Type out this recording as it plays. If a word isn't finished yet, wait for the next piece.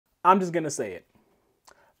I'm just gonna say it.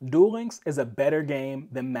 Duel Links is a better game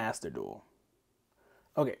than Master Duel.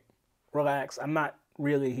 Okay, relax. I'm not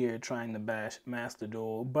really here trying to bash Master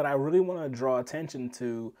Duel, but I really want to draw attention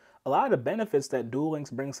to a lot of the benefits that Duel Links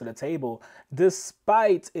brings to the table,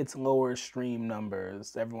 despite its lower stream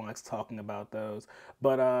numbers. Everyone likes talking about those,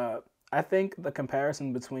 but I think the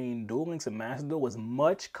comparison between Duel Links and Master Duel was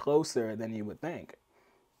much closer than you would think.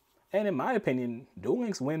 And in my opinion, Duel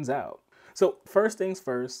Links wins out. So first things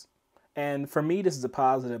first, and for me this is a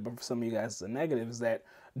positive, but for some of you guys it's a negative, is that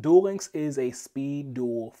Duel Links is a speed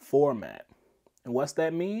duel format. And what's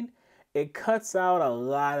that mean? It cuts out a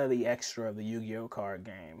lot of the extra of the Yu-Gi-Oh card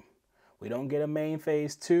game. We don't get a main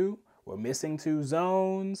phase 2. We're missing 2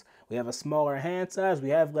 zones. We have a smaller hand size. We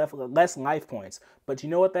have less life points. But you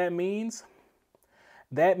know what that means?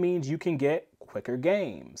 That means you can get quicker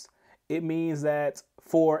games. It means that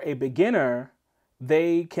for a beginner,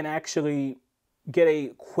 they can actually get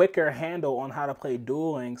a quicker handle on how to play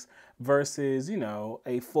Duel Links versus, you know,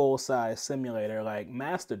 a full-size simulator like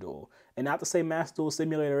Master Duel. And not to say Master Duel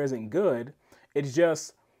Simulator isn't good, it's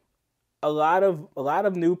just a lot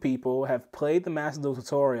of new people have played the Master Duel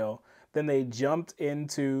tutorial, then they jumped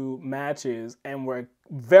into matches and were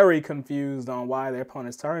very confused on why their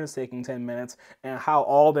opponent's turn is taking 10 minutes and how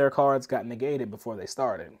all their cards got negated before they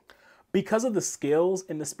started. Because of the skills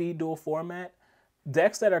in the speed duel format,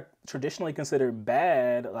 decks that are traditionally considered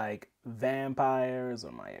bad, like Vampires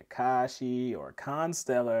or Mayakashi or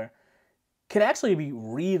Constellar, can actually be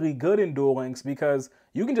really good in Duel Links because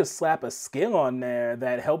you can just slap a skill on there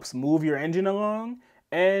that helps move your engine along,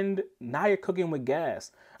 and now you're cooking with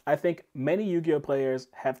gas. I think many Yu-Gi-Oh players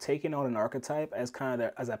have taken on an archetype as kind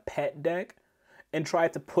of as a pet deck and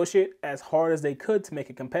tried to push it as hard as they could to make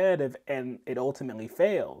it competitive, and it ultimately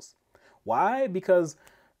fails. Why? Because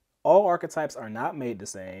all archetypes are not made the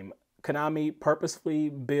same. Konami purposefully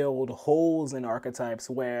build holes in archetypes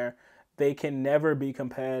where they can never be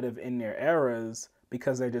competitive in their eras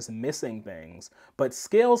because they're just missing things. But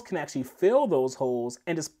skills can actually fill those holes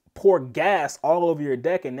and just pour gas all over your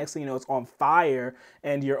deck, and next thing you know, it's on fire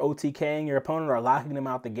and you're OTKing your opponent or locking them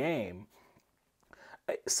out the game.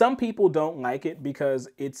 Some people don't like it because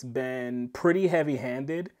it's been pretty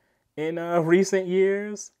heavy-handed in recent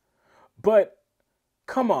years. But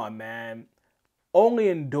come on, man. Only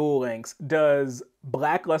in Duel Links does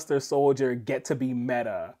Blackluster Soldier get to be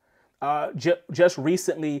meta. Just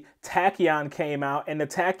recently, Tachyon came out, and the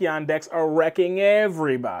Tachyon decks are wrecking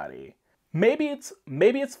everybody. Maybe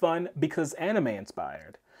it's fun because anime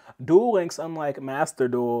inspired. Duel Links, unlike Master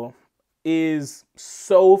Duel, is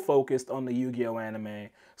so focused on the Yu-Gi-Oh anime.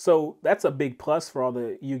 So that's a big plus for all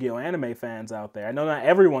the Yu-Gi-Oh anime fans out there. I know not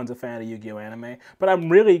everyone's a fan of Yu-Gi-Oh anime, but I'm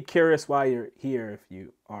really curious why you're here if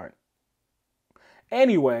you aren't.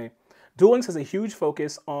 Anyway, Duel Links has a huge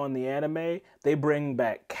focus on the anime. They bring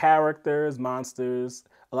back characters, monsters.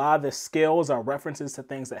 A lot of the skills are references to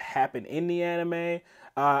things that happen in the anime.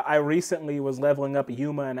 I recently was leveling up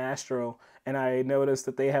Yuma and Astro, and I noticed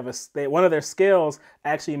that they have one of their skills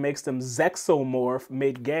actually makes them Zexomorph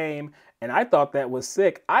mid-game, and I thought that was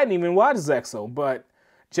sick. I didn't even watch Zexo, but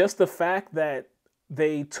just the fact that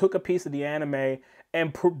they took a piece of the anime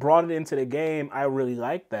and brought it into the game, I really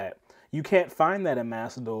like that. You can't find that in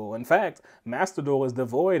Master Duel. In fact, Master Duel is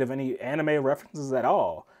devoid of any anime references at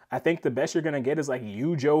all. I think the best you're going to get is like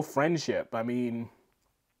Yugioh Friendship. I mean,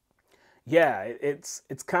 yeah, it's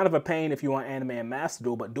kind of a pain if you want anime in Master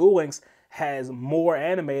Duel, but Duel Links has more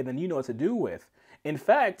anime than you know what to do with. In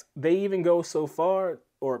fact, they even go so far,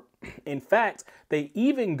 or in fact, they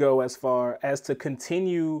even go as far as to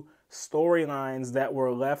continue storylines that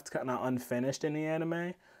were left kind of unfinished in the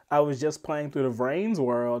anime. I was just playing through the Vrains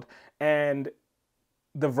world, and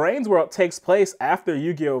the Vrains world takes place after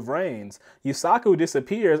Yu-Gi-Oh! Vrains. Yusaku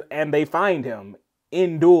disappears, and they find him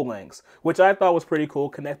in Duel Links, which I thought was pretty cool,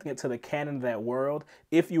 connecting it to the canon of that world.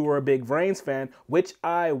 If you were a big Vrains fan, which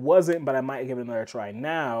I wasn't, but I might give it another try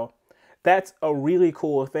now, that's a really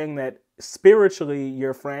cool thing that spiritually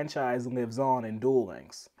your franchise lives on in Duel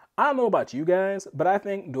Links. I don't know about you guys, but I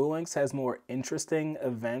think Duel Links has more interesting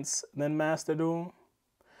events than Master Duel.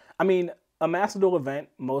 I mean, a Master Duel event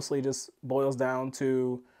mostly just boils down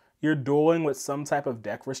to you're dueling with some type of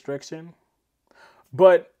deck restriction.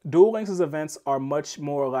 But Duel Links' events are much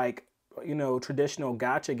more like, you know, traditional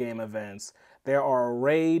gacha game events. There are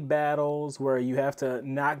raid battles where you have to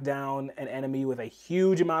knock down an enemy with a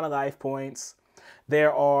huge amount of life points.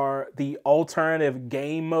 There are the alternative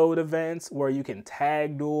game mode events where you can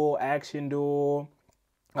tag duel, action duel,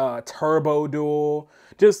 turbo duel,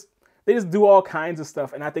 just They just do all kinds of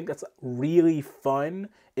stuff, and I think that's really fun.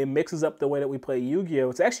 It mixes up the way that we play Yu-Gi-Oh!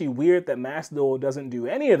 It's actually weird that Master Duel doesn't do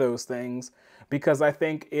any of those things because I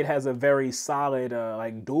think it has a very solid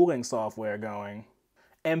like dueling software going.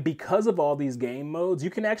 And because of all these game modes, you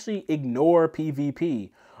can actually ignore PvP.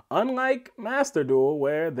 Unlike Master Duel,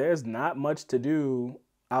 where there's not much to do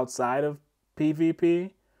outside of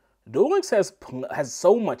PvP, Duel Links has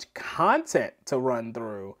so much content to run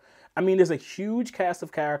through. I mean, there's a huge cast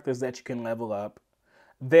of characters that you can level up.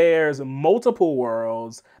 There's multiple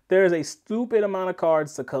worlds. There's a stupid amount of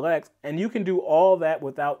cards to collect, and you can do all that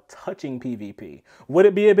without touching PvP. Would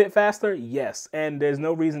it be a bit faster? Yes, and there's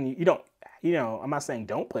no reason you don't, I'm not saying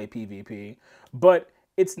don't play PvP, but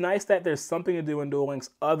it's nice that there's something to do in Duel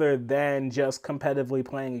Links other than just competitively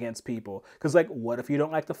playing against people. Because, like, what if you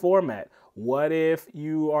don't like the format? What if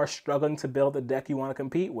you are struggling to build the deck you want to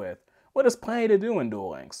compete with? Well, there's plenty to do in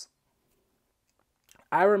Duel Links.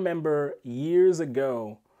 I remember years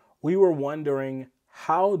ago, we were wondering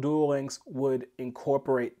how Duel Links would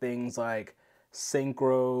incorporate things like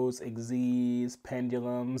synchros, exes,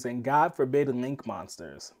 pendulums, and God forbid, link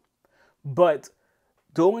monsters. But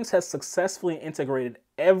Duel Links has successfully integrated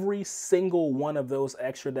every single one of those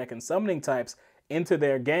extra deck and summoning types into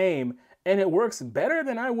their game, and it works better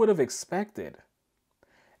than I would have expected.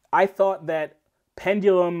 I thought that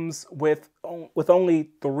pendulums with only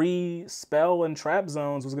 3 spell and trap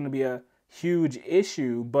zones was going to be a huge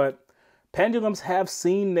issue, but pendulums have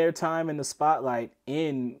seen their time in the spotlight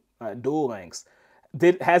in Duel Links.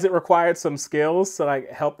 Has it required some skills to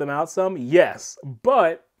like help them out some? Yes,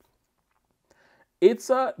 but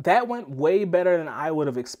that went way better than I would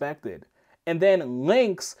have expected. And then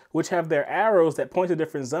links, which have their arrows that point to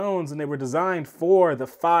different zones, and they were designed for the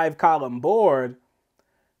 5-column board,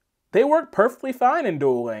 they work perfectly fine in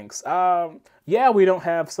Duel Links. Yeah, we don't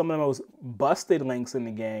have some of the most busted links in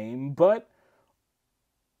the game, but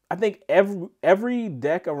I think every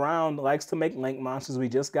deck around likes to make link monsters. We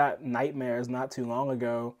just got Nightmares not too long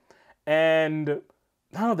ago, and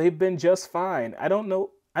no, they've been just fine. I don't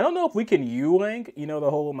know if we can U-Link, the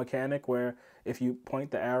whole mechanic where if you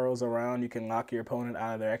point the arrows around, you can lock your opponent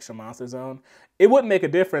out of their extra monster zone. It wouldn't make a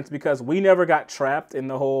difference because we never got trapped in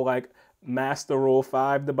the whole like Master Rule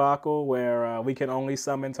 5 debacle where we can only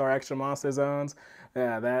summon to our extra monster zones.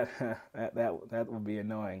 Yeah, that would be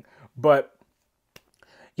annoying. But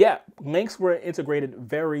yeah, links were integrated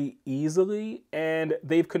very easily, and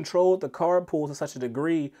they've controlled the card pool to such a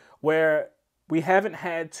degree where we haven't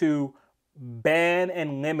had to ban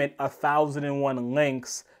and limit 1,001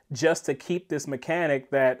 links just to keep this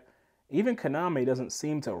mechanic that even Konami doesn't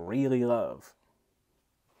seem to really love.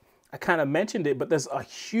 I kind of mentioned it, but there's a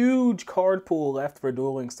huge card pool left for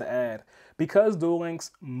Duel Links to add. Because Duel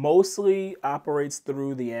Links mostly operates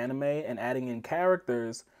through the anime and adding in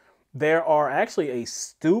characters, there are actually a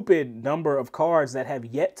stupid number of cards that have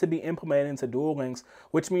yet to be implemented into Duel Links,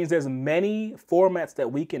 which means there's many formats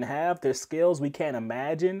that we can have. There's skills we can't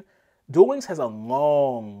imagine. Duel Links has a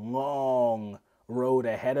long, long road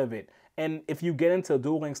ahead of it. And if you get into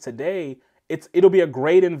Duel Links today, it'll be a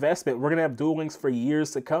great investment. We're going to have Duel Links for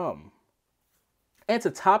years to come. And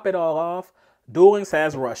to top it all off, Duel Links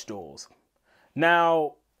has Rush Duels.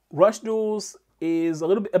 Now, Rush Duels is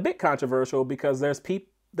a bit controversial because there's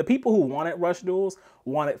the people who wanted Rush Duels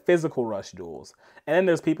wanted physical Rush Duels. And then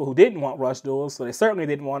there's people who didn't want Rush Duels, so they certainly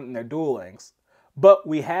didn't want it in their Duel Links. But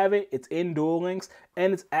we have it, it's in Duel Links,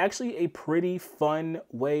 and it's actually a pretty fun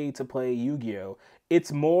way to play Yu-Gi-Oh!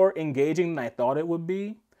 It's more engaging than I thought it would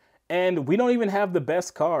be. And we don't even have the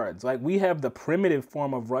best cards. Like, we have the primitive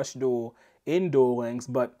form of Rush Duel in Duel Links,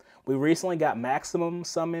 but we recently got maximum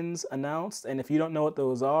summons announced, and if you don't know what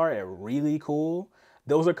those are, they're really cool.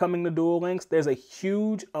 Those are coming to Duel Links. There's a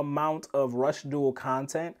huge amount of Rush Duel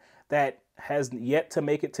content that has yet to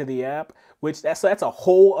make it to the app, that's a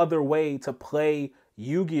whole other way to play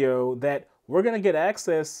Yu-Gi-Oh! That we're going to get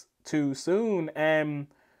access to soon. And,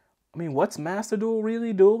 I mean, what's Master Duel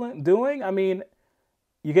really doing? I mean,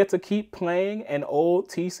 you get to keep playing an old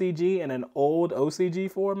TCG and an old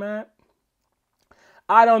OCG format.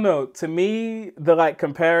 I don't know. To me, the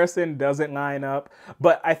comparison doesn't line up.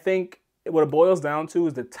 But I think what it boils down to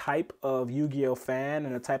is the type of Yu-Gi-Oh fan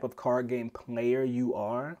and the type of card game player you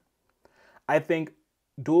are. I think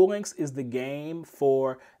Duel Links is the game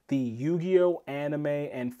for the Yu-Gi-Oh anime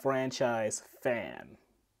and franchise fan.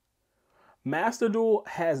 Master Duel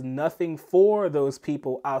has nothing for those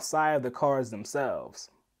people outside of the cards themselves.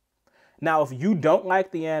 Now, if you don't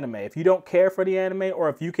like the anime, if you don't care for the anime, or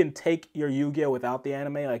if you can take your Yu-Gi-Oh without the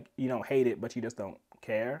anime, like you don't hate it, but you just don't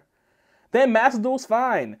care, then Master Duel's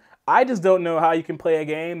fine. I just don't know how you can play a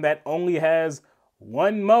game that only has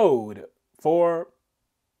one mode forever.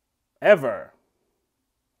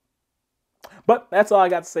 But that's all I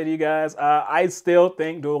got to say to you guys. I still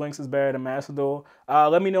think Duel Links is better than Master Duel.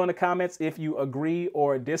 Let me know in the comments if you agree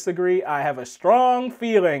or disagree. I have a strong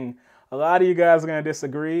feeling a lot of you guys are going to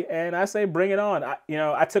disagree, and I say bring it on.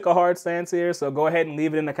 I took a hard stance here, so go ahead and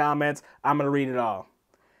leave it in the comments. I'm going to read it all.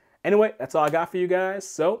 Anyway, that's all I got for you guys,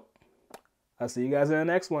 so I'll see you guys in the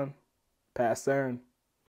next one. Pass turn.